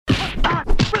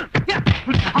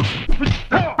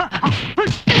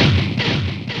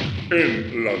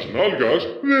Las nalgas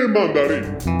de mandarín.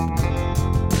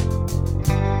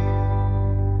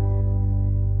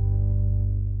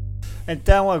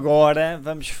 Então agora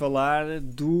vamos falar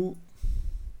de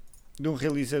um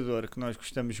realizador que nós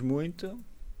gostamos muito,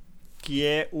 que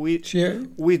é o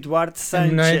Eduardo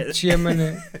Sanchez.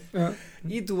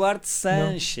 Eduardo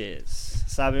Sanchez.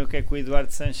 Sabem o que é que o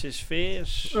Eduardo Sanchez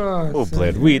fez? O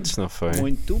Blair Witch, não foi?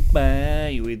 Muito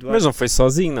bem, o Eduardo. Mas não foi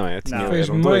sozinho, não é?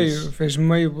 Fez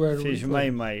meio Blair Witch. Fez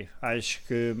meio. Acho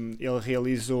que ele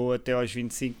realizou até aos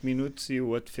 25 minutos e o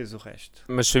outro fez o resto.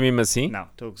 Mas foi mesmo assim? Não,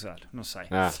 estou a gozar, não sei.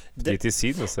 Podia ter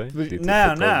sido, não sei.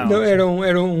 Não.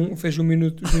 Era um fez os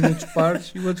minutos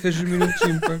pares e o outro fez os minutos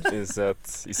ímpares. Exato,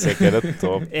 isso é que era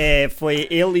top. Foi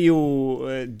ele e o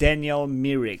Daniel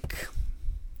Myrick.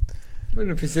 Mas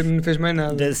não fez mais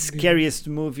nada. The Scariest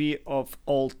Movie of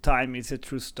All Time is a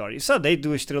True Story. Só dei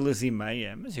 2,5 estrelas,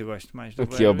 mas eu gosto mais do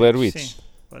Aqui é o Blair Witch. Sim,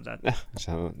 vou dar.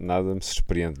 Já nada me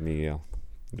surpreende, Miguel.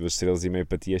 2,5 estrelas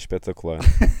para ti é espetacular.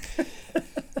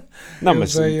 Não,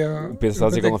 mas pensava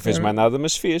dizer que ele não fez mais nada,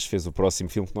 mas fez o próximo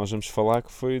filme que nós vamos falar,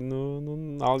 que foi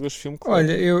no Algas Filme Club.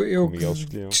 Olha, eu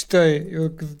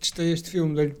que detestei este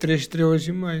filme, dei-lhe 3 estrelas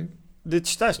e meio.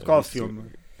 Detestaste qual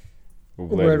filme? O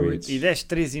Blair Witch. E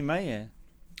deste 3,5?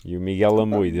 E o Miguel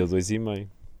amou e deu 2,5.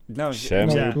 Não,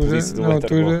 chama já. polícia do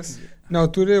Letterboxd. Na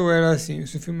altura eu era assim,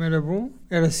 se o filme era bom,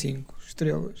 era 5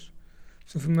 estrelas.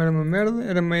 Se o filme era uma merda,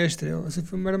 era meia estrela. Se o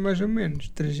filme era mais ou menos,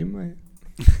 3,5. Muito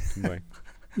bem.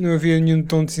 Não havia nenhum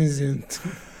tom de cinzento.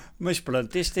 Mas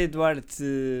pronto, este é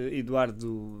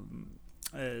Eduardo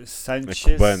Sanchez,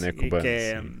 é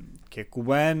cubano, que é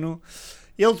cubano.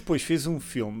 Ele depois fez um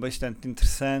filme bastante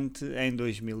interessante em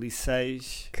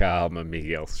 2006. Calma,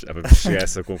 Miguel, já vamos chegar a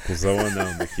essa conclusão ou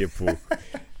não daqui a pouco.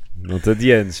 Não te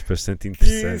adiantes, bastante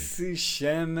interessante. Que se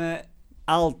chama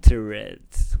Altered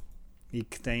e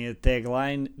que tem a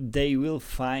tagline They Will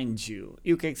Find You.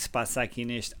 E o que é que se passa aqui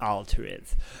neste Altered?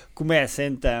 Começa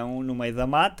então no meio da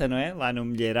mata, não é? Lá no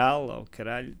milheiral, ao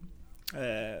caralho.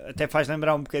 Até faz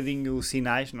lembrar um bocadinho os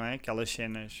Sinais, não é? Aquelas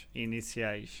cenas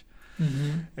iniciais.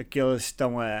 Aqueles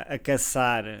estão a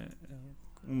caçar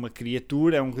uma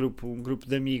criatura, é um grupo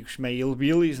de amigos meio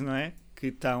hillbillies, não é? Que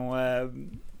estão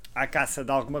à caça de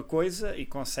alguma coisa e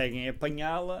conseguem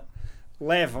apanhá-la,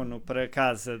 levam-no para a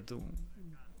casa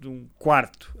de um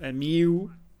quarto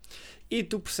amigo e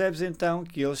tu percebes então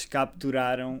que eles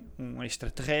capturaram um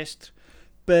extraterrestre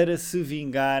para se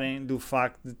vingarem do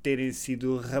facto de terem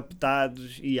sido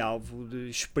raptados e alvo de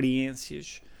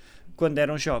experiências quando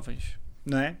eram jovens.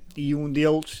 Não é? E um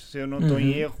deles, se eu não estou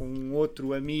em erro, um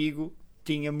outro amigo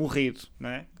tinha morrido, não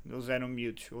é? Eles eram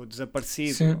miúdos ou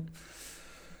desaparecidos. Sim.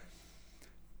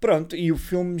 Pronto, e o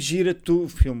filme gira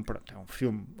tudo. É um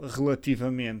filme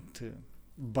relativamente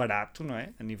barato, não é?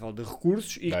 A nível de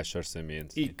recursos. Baixo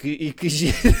orçamento. E que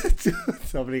gira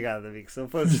tudo. Obrigado, amigo. Se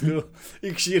fosses tu.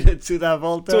 E que gira tudo à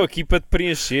volta. Estou aqui para te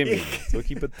preencher, amigo.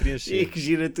 E que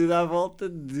gira tudo à volta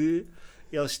de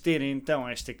eles terem então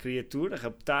esta criatura,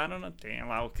 raptaram-na, têm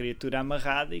lá a criatura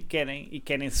amarrada e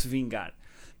querem se vingar.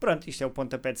 Pronto, isto é o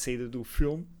pontapé de saída do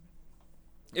filme.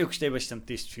 Eu gostei bastante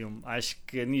deste filme. Acho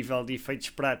que a nível de efeitos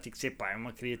práticos, é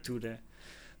uma criatura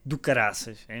do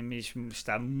caraças. É mesmo,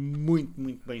 está muito,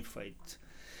 muito bem feito.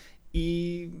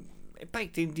 E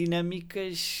tem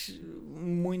dinâmicas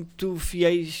muito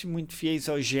fiéis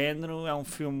ao género. É um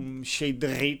filme cheio de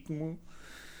ritmo.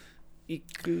 E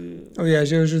que...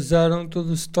 Aliás, eles usaram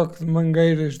todo o estoque de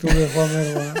mangueiras do Leroy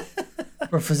Merlin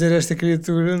para fazer esta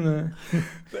criatura, não é?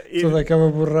 Toda aquela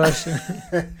borracha.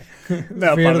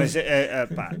 Não,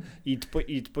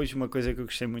 e depois uma coisa que eu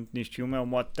gostei muito neste filme é o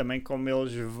modo também como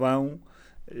eles vão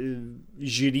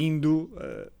gerindo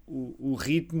o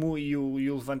ritmo e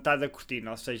o levantar da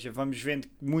cortina. Ou seja, vamos vendo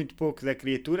muito pouco da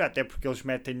criatura, até porque eles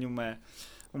metem-lhe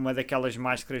uma daquelas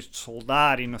máscaras de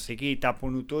soldar e não sei o quê, e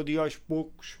tapam-no todo, e aos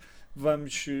poucos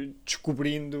vamos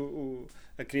descobrindo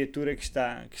a criatura que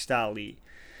está ali.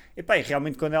 E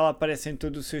realmente quando ela aparece em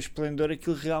todo o seu esplendor,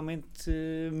 aquilo realmente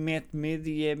mete medo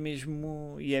e é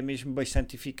mesmo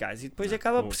bastante eficaz. E depois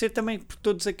acaba por ser também por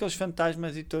todos aqueles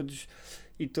fantasmas e todos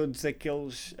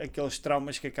aqueles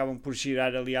traumas que acabam por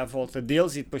girar ali à volta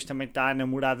deles, e depois também está a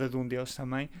namorada de um deles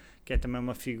também, que é também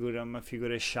uma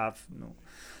figura-chave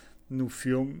no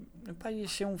filme. E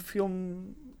este é um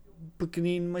filme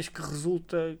pequenino, mas que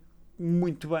resulta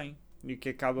muito bem e que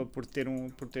acaba por ter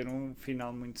um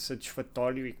final muito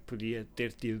satisfatório e que podia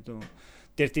ter tido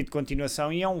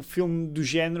continuação. E é um filme do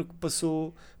género que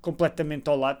passou-me completamente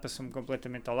ao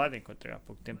lado. Encontrei há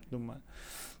pouco tempo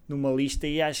numa lista,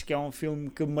 e acho que é um filme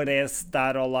que merece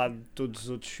estar ao lado de todos os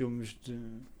outros filmes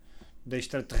de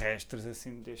extraterrestres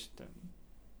assim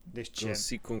deste género.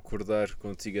 Consigo concordar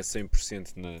contigo a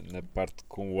 100% na parte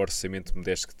com o orçamento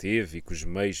modesto que teve e com os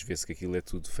meios, vê-se que aquilo é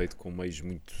tudo feito com meios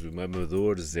muito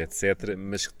mamadores, etc.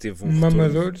 Mas que teve um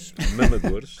mamadores?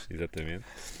 Mamadores, exatamente.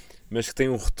 Mas que tem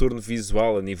um retorno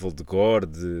visual a nível de gore,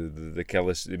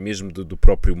 daquelas, mesmo do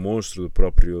próprio monstro, do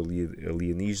próprio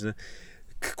alienígena,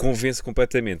 que convence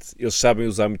completamente. Eles sabem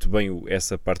usar muito bem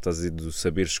essa parte do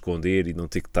saber esconder e não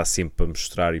ter que estar sempre a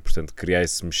mostrar e, portanto, criar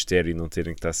esse mistério e não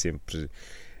terem que estar sempre,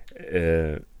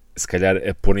 se calhar,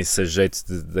 a porem-se a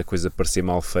jeito da coisa parecer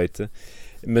mal feita.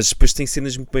 Mas depois tem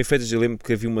cenas muito bem feitas. Eu lembro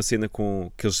que havia uma cena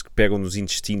que eles pegam nos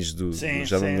intestinos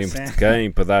já não me lembro de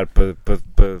quem, para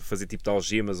fazer tipo de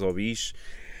algemas ao bicho.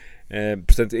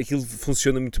 Portanto, aquilo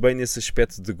funciona muito bem nesse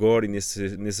aspecto de gore e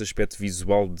nesse aspecto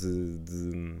visual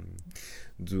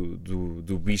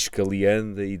do bicho que ali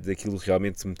anda e daquilo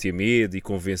realmente meter medo e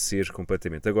convencer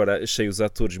completamente. Agora, achei os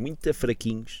atores muito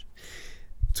fraquinhos.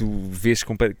 Tu vês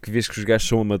que os gajos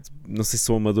são não sei se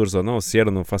são amadores ou não, se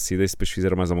eram, não faço ideia, se depois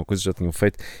fizeram mais alguma coisa, já tinham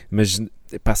feito, mas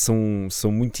epá, são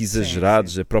muito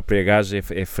exagerados, sim. A própria gaja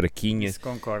é fraquinha. Isso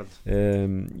concordo.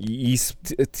 E isso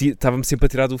estava-me sempre a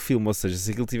tirar do filme, ou seja,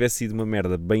 se aquilo tivesse sido uma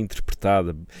merda bem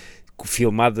interpretada,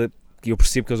 filmada, eu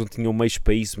percebo que eles não tinham meios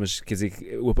para isso, mas quer dizer,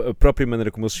 a própria maneira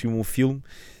como eles filmam o filme,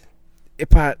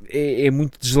 epá, é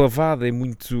muito deslavada,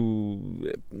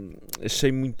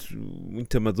 achei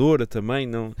muito amadora também,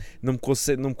 não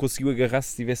me conseguiu agarrar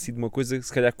se tivesse sido uma coisa,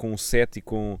 se calhar com um set e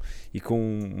com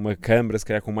uma câmara, se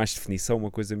calhar com mais definição,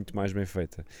 uma coisa muito mais bem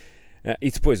feita.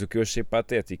 E depois, o que eu achei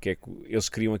patético é que eles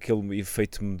criam aquele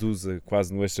efeito Medusa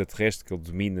quase no extraterrestre, que ele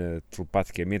domina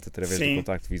telepaticamente através do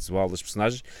contacto visual das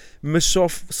personagens, mas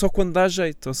só quando dá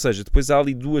jeito, ou seja, depois há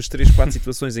ali 2, 3, 4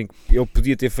 situações em que ele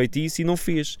podia ter feito isso e não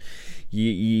fez,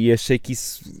 e achei que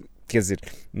isso, quer dizer,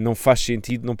 não faz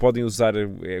sentido, não podem usar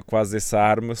quase essa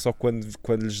arma só quando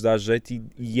lhes dá jeito,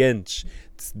 e antes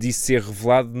disso ser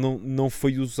revelado não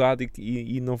foi usado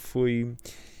e não foi...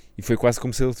 E foi quase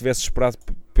como se ele tivesse esperado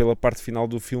pela parte final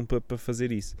do filme para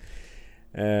fazer isso.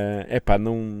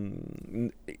 Não...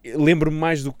 Lembro-me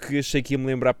mais do que achei que ia me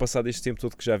lembrar passado este tempo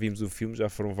todo que já vimos o filme. Já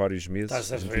foram vários meses.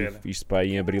 Estás a ver. Isto para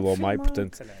em abril ou maio,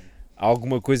 portanto,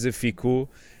 alguma coisa ficou.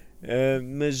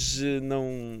 Mas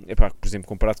não... por exemplo,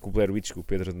 comparado com o Blair Witch, que o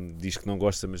Pedro diz que não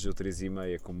gosta, mas deu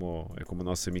 3,5, é como o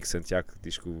nosso amigo Santiago, que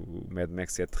diz que o Mad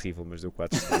Max é terrível, mas deu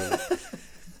 4 estrelas.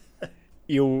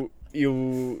 Eu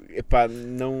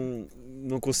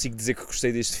não consigo dizer que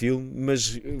gostei deste filme,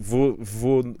 mas vou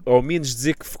ao menos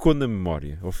dizer que ficou na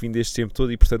memória ao fim deste tempo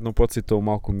todo, e portanto não pode ser tão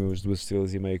mal como as 2,5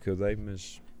 estrelas que eu dei,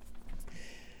 mas...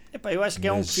 eu acho que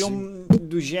é um filme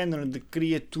do género de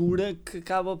criatura que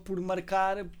acaba por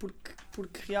marcar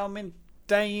porque realmente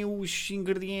tem os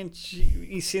ingredientes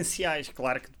essenciais.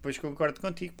 Claro que depois concordo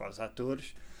contigo, os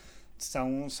atores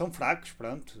são fracos,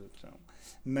 pronto,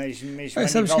 mas mesmo a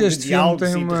nível de diálogos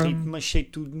e de ritmo, achei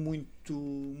tudo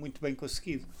muito bem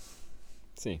conseguido.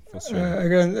 Sim, funciona. A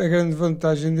grande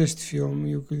vantagem deste filme,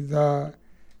 e o que lhe dá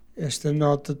esta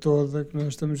nota toda que nós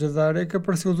estamos a dar, é que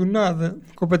apareceu do nada,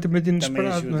 completamente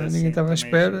inesperado, ajuda, não é? Ninguém estava à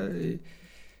espera.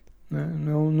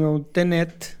 Não é o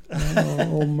Tenet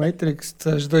ou o Matrix,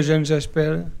 estás 2 anos à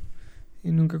espera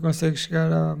e nunca consegues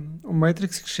chegar ao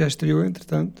Matrix, que já estreou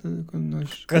entretanto, quando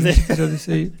este episódio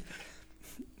sair.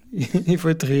 E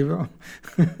foi terrível.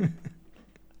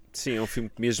 Sim, é um filme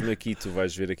que mesmo aqui tu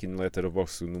vais ver aqui no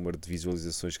Letterboxd o número de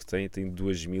visualizações que tem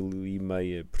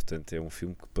 2.500, portanto é um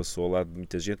filme que passou ao lado de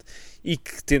muita gente e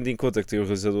que, tendo em conta que tem o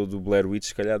realizador do Blair Witch,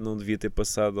 se calhar não devia ter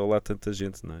passado ao lado tanta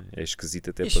gente, não é? É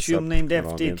esquisito até passar. Este filme nem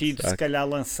deve ter tido se calhar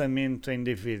lançamento em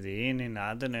DVD nem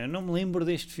nada, não é? Eu não me lembro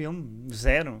deste filme,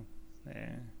 0.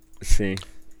 Sim,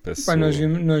 passou.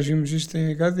 Nós vimos isto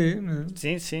em HD, não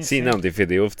é? Sim, não,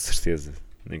 DVD houve de certeza.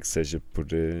 Nem que seja por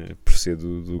ser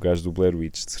do gajo do Blair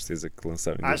Witch, de certeza que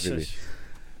lançaram em DVD.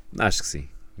 Acho que sim,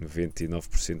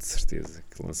 99% de certeza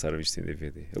que lançaram isto em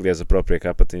DVD. Aliás, a própria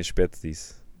capa tem aspecto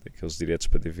disso, daqueles diretos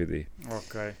para DVD.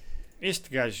 Ok.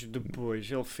 Este gajo depois,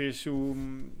 ele fez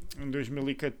em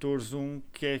 2014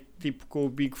 que é tipo com o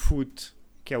Bigfoot,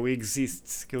 que é o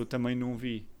Exists, que eu também não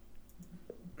vi.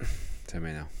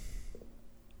 Também não.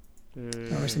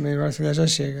 Mas também agora se calhar já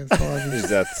chega de falar disso.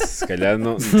 Exato, se calhar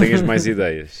não tenhas mais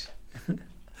ideias.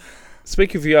 Se bem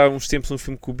que eu vi há uns tempos um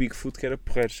filme com o Bigfoot que era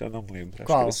porreiro, já não me lembro.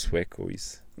 Qual? Acho que era sueco ou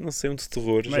isso. Não sei, um de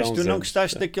terror. Mas já tu não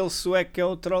gostaste já. daquele sueco que é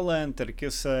o Trollhunter, que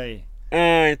eu sei.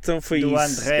 Então foi do isso.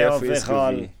 Do André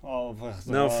Overhol.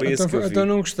 Não, foi esse que eu vi. Então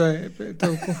não gostei.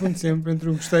 Então confundo sempre entre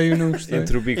o gostei e o não gostei.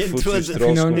 Entre o Bigfoot e os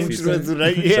trolls. Entre o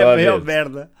adorei e é a maior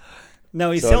merda.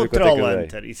 Não, isso é o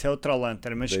Trollhunter. Isso é o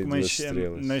Trollhunter,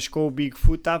 mas com o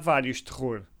Bigfoot há vários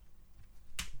terror.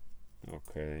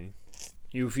 Ok.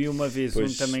 Eu vi uma vez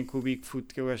também com o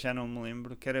Bigfoot, que eu já não me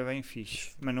lembro, que era bem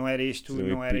fixe. Mas não era este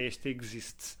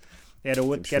Existe. Era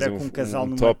outro que era com um casal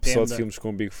numa top tenda. Só de filmes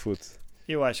com Bigfoot.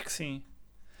 Eu acho que sim.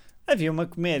 Havia uma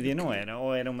comédia, não era?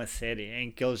 Ou era uma série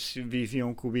em que eles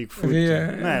viviam com o Bigfoot?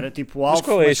 Não era tipo o Alf. Mas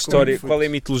qual é a história, qual é a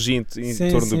mitologia em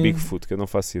torno do Bigfoot? Que eu não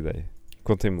faço ideia.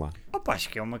 Contem-me lá. Acho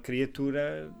que é uma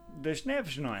criatura das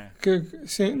neves, não é?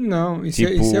 Sim, não, isso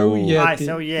é o Yeti.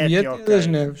 Isso é o O Yeti okay. das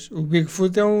neves. O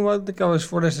Bigfoot é um lado daquelas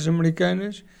florestas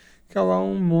americanas que há lá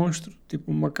um monstro,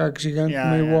 tipo um macaco gigante,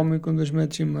 meio homem com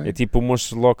 2,5 metros. É tipo o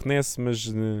monstro de Loch Ness, mas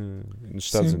nos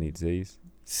Estados Unidos, é isso?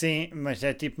 Sim, mas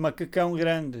é tipo macacão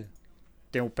grande.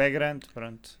 Tem o pé grande,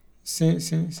 pronto. Sim.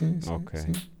 Ok.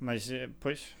 Sim. Mas,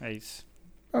 pois, é isso.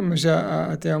 Mas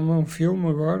já até há um filme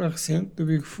agora, recente, do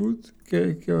Bigfoot,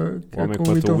 que o homem que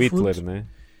matou o Hitler, não é?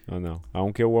 Ou não? Há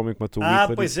um que é o homem que matou o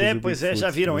Hitler. Pois é, já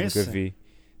viram esse? Nunca vi.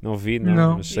 Não vi,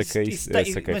 não. Mas saquei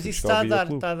mas isso está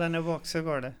a dar na box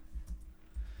agora.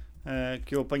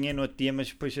 Que eu apanhei no outro dia, mas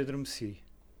depois adormeci.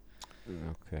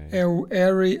 Okay. É o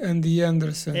Harry and the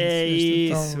Andersons. É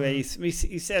isso.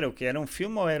 Isso era o quê? Era um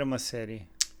filme ou era uma série?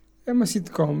 É uma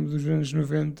sitcom dos anos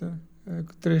 90,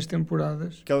 com 3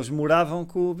 temporadas. Que eles moravam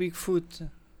com o Bigfoot.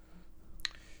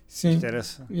 Sim. Era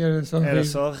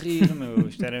só rir, meu.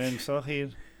 Isto era mesmo só rir.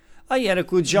 E era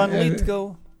com o John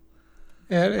Lithgow.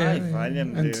 Era.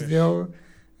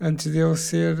 Antes dele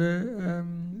ser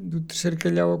do terceiro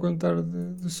calhau a contar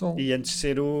do sol. E antes de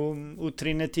ser o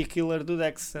Trinity Killer do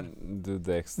Dexter.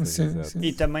 Sim.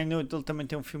 E também, ele também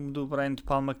tem um filme do Brian De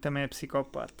Palma que também é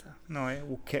psicopata, não é?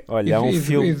 Olha, há um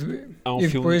filme... E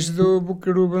depois do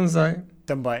Buckaroo Banzai.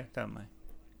 Também.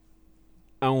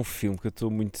 Há um filme que eu estou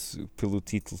muito... Pelo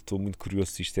título, estou muito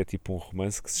curioso se isto é tipo um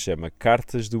romance que se chama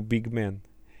Cartas do Big Man,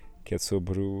 que é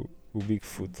sobre o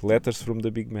Bigfoot. Letters from the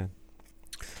Big Man.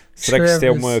 Será que isto é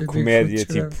uma comédia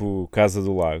tipo Casa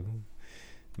do Lago,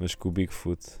 mas com o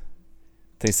Bigfoot?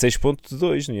 Tem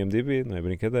 6.2 no IMDb, não é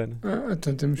brincadeira.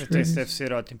 Então temos que isso deve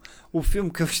ser ótimo. O filme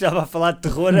que eu estava a falar de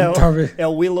terror é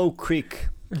o Willow Creek,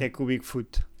 que é com o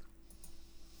Bigfoot.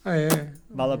 É?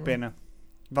 Vale a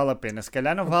pena. Se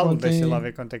calhar não vale, deixa lá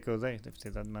ver quanto é que eu dei. Deve ter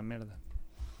dado uma merda.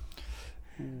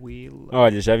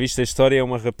 Olha, já viste a história? É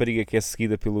uma rapariga que é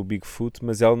seguida pelo Bigfoot,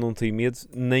 mas ela não tem medo,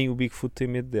 nem o Bigfoot tem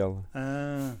medo dela.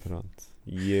 Pronto.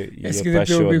 E é seguida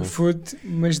pelo Bigfoot,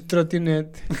 mas de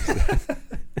trotinete.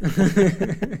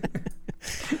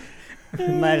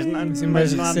 mas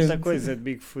não há muita coisa de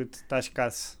Bigfoot, está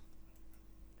escasso.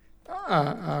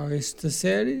 Há esta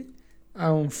série,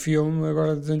 há um filme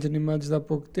agora de desenhos animados de há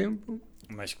pouco tempo.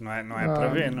 Mas que não é para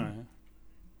ver, não é?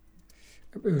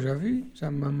 Eu já vi, já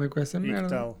me mamei com essa merda. E que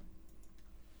tal?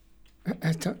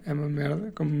 Então, é uma merda,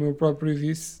 como o meu próprio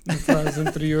disse na frase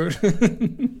anterior.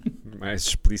 Mais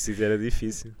explícito era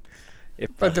difícil.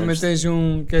 Também tens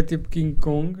um que é tipo King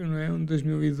Kong, não é? Um de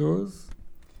 2012.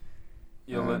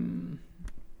 Eu lamento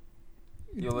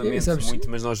muito,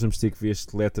 mas nós vamos ter que ver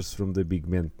este Letters from the Big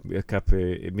Man.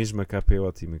 Mesmo a capa é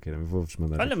ótima, caramba. Vou-vos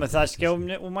mandar. Olha, mas acho que é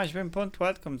o mais bem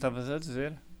pontuado, como estavas a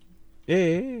dizer.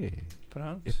 É.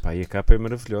 Pronto. E a capa é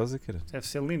maravilhosa, cara. Deve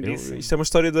ser lindíssimo. Isto é uma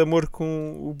história de amor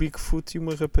com o Bigfoot e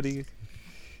uma rapariga.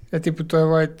 É tipo o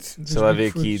Twilight. Se ela vê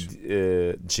aqui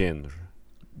género,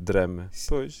 drama.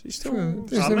 Pois, isto é um...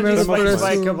 mas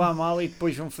vai acabar mal e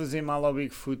depois vão fazer mal ao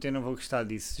Bigfoot. Eu não vou gostar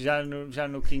disso. Já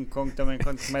no King Kong também,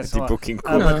 quando começam tipo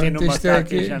a bater no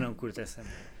macaco, eu já não curto essa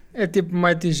merda. É tipo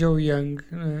Mighty Joe Young,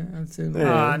 não é?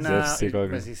 Não,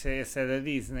 mas esse é da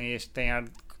Disney. Este tem ar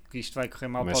que isto vai correr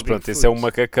mal para o Bigfoot. Mas pronto, esse é um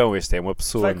macacão, este é uma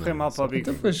pessoa. Vai correr mal para o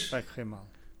Bigfoot, vai correr mal.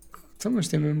 Então, mas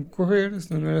tem mesmo que correr,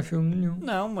 senão não era filme nenhum.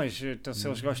 Não, mas então, se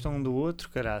eles gostam um do outro,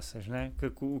 caraças, né?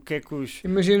 O que é que os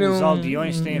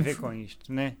aldeões têm a ver com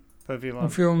isto, né? Para ver lá. Um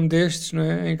filme destes, não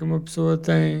é? Em que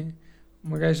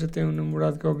uma gaja tem um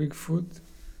namorado que é o Bigfoot,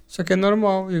 só que é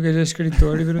normal, e o gajo é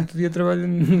escritor e durante o dia trabalha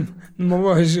numa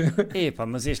loja. Epá,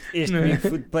 mas este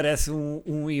Bigfoot parece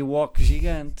um Ewok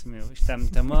gigante, meu. Isto está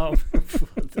muito mal.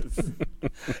 Foda-se.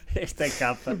 Esta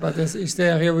capa. Epá, isto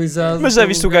é realizado. Mas já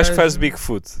viste o gajo que faz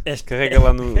Bigfoot? Carrega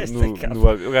lá no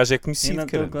o gajo é conhecido. Eu não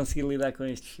estou a conseguir lidar com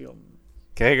este filme.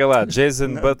 Carrega lá,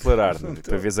 Jason Butler Arnold,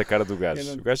 para veres a cara do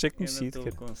gajo. O gajo é conhecido. Eu não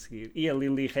estou a conseguir. E a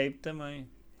Lily Rabe também.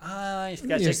 Este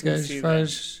gajo é conhecido.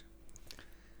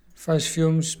 Faz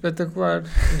filmes espetaculares,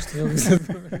 este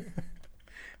realizador.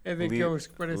 É daqueles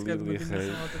que parece que é de uma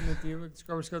dimensão alternativa, que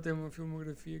descobres que ele tem uma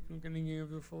filmografia que nunca ninguém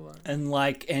ouviu falar.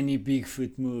 Unlike any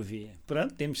Bigfoot movie.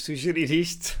 Pronto, temos de sugerir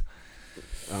isto.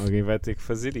 Alguém vai ter que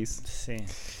fazer isso. Sim.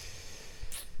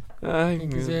 Quem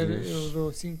quiser, eu dou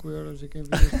 5€ a quem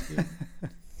vê este filme.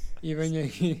 e venho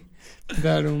aqui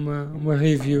dar uma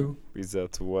review.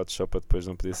 Exato, o watch para depois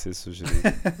não poder ser sugerido.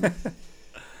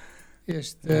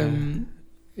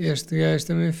 Este gajo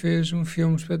também fez um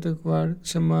filme espetacular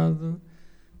chamado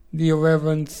The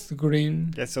 11th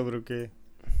Green. É sobre o quê?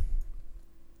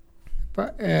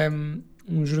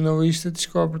 Um jornalista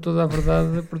descobre toda a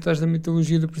verdade por trás da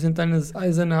mitologia do presidente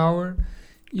Eisenhower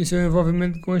e o seu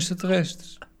envolvimento com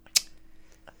extraterrestres.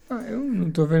 Eu não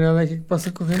estou a ver nada aqui que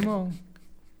possa correr mal.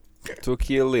 Estou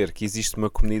aqui a ler que existe uma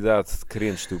comunidade de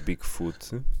crentes do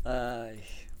Bigfoot. Ai.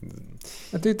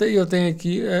 Eu tenho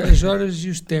aqui as horas e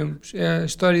os tempos. É a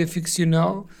história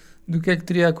ficcional do que é que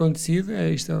teria acontecido.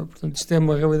 Portanto, isto é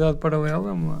uma realidade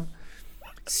paralela.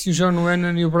 Se o John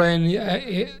Lennon e o Brian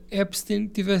Epstein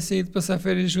tivessem ido passar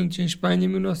férias juntos em Espanha em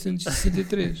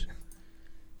 1963.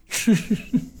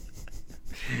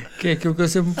 Que é aquilo que eu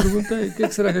sempre me perguntei. O que é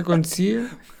que será que acontecia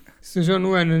se o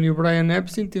John Lennon e o Brian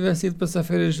Epstein tivessem ido passar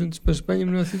férias juntos para a Espanha em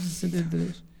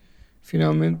 1963?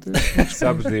 Finalmente...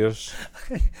 Sabe Deus.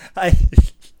 Ai,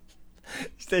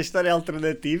 isto é história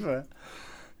alternativa.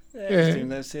 Isto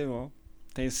deve ser bom.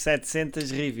 Tem 700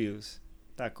 reviews.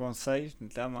 Está com 6, não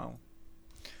está mal.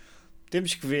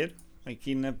 Temos que ver.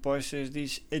 Aqui na postas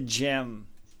diz a gem.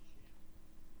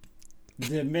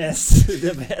 The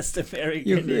best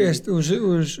American.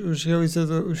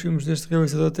 Os filmes deste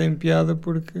realizador têm piada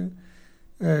porque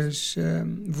as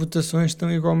votações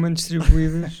estão igualmente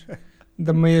distribuídas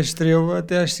da meia estrela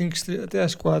até às 5 estrelas, até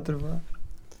às 4. Vá.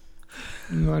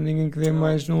 Não há ninguém que dê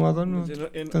mais num lado ou no outro.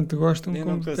 Tanto gostam eu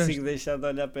como não consigo deixar de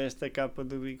olhar para esta capa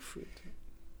do Bigfoot.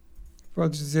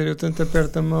 Podes dizer, eu tanto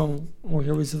aperto a mão a um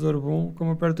realizador bom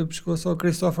como aperto o pescoço ao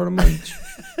Christopher Mendes.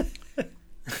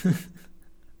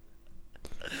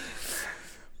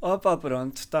 Opa,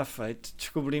 pronto, está feito.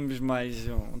 Descobrimos mais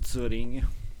um tesourinho.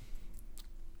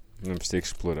 Vamos ter que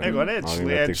explorar. Agora é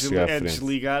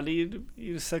desligar e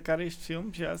ir sacar este filme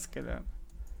já, se calhar.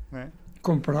 Não é?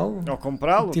 Comprá-lo? Ou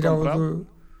comprá-lo. Tirá-lo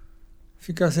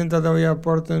ficar sentado ali à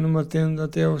porta numa tenda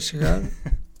até ele chegar.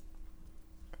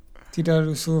 Tirar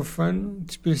o celofane,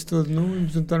 despir-se todo nu e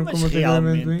juntar-me com uma manteiga de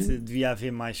amendoim. Mas realmente devia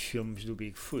haver mais filmes do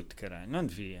Bigfoot, caralho. Não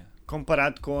devia.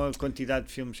 Comparado com a quantidade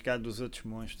de filmes que há dos outros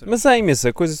monstros. Mas há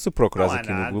imensa coisa, se tu procuras aqui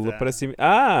nada. no Google, aparece...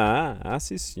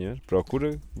 sim senhor,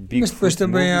 procura Bigfoot. Mas depois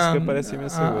também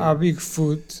há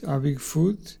Bigfoot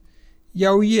e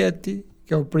há o Yeti,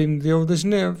 que é o primo dele das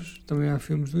Neves. Também há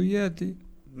filmes do Yeti.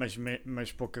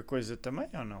 Mas pouca coisa também,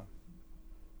 ou não?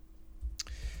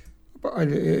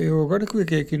 Olha, eu agora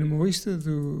cliquei aqui numa lista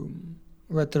do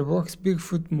Letterboxd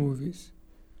Bigfoot Movies.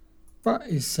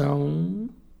 E são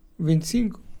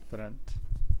 25. Pronto.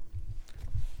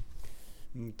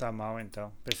 Não está mal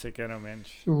então. Pensei que eram menos.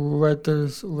 O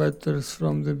Letters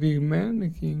from the Big Man,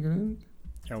 aqui em grande.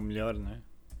 É o melhor, não é?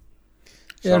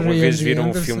 Já alguma vez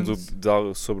viram um filme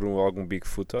sobre algum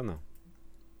Bigfoot ou não?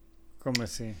 Como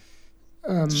assim?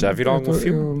 Já viram algum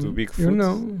filme do Bigfoot? Eu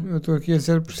não. Eu estou aqui a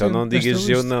 0%. Então não digas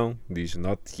eu não. Diz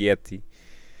not Yeti.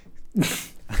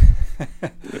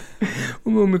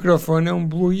 O meu microfone é um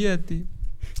Blue Yeti.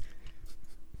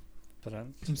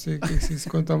 Pronto. Não sei se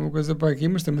contar uma coisa para aqui,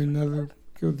 mas também nada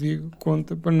que eu digo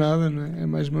conta para nada, não é? É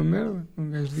mais uma merda,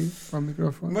 um gajo diz para o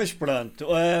microfone. Mas pronto,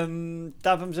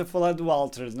 estávamos a falar do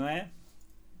Altered, não é?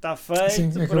 Está feito,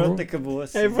 sim, pronto,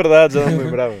 acabou-se. É verdade, já não me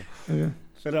lembrava.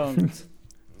 Pronto.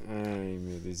 Ai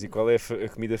meu Deus, e qual é a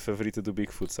comida favorita do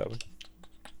Bigfoot, sabe?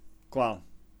 Qual?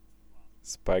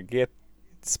 Spaghetti.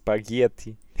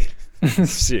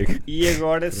 Chega. E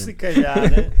agora, se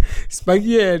calhar,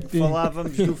 Spaghetti.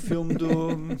 Falávamos do filme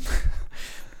do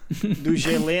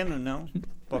Geleno, não?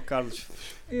 Para o Carlos.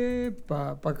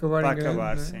 Para acabar para em grande,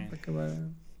 acabar, né? sim. Para acabar.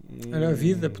 Era a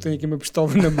vida, porque tenho aqui uma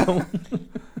pistola na mão.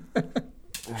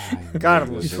 Ai,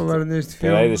 Carlos. E falar neste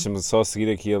filme. Peraí, deixa-me só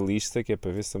seguir aqui a lista, que é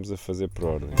para ver se estamos a fazer por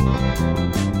ordem.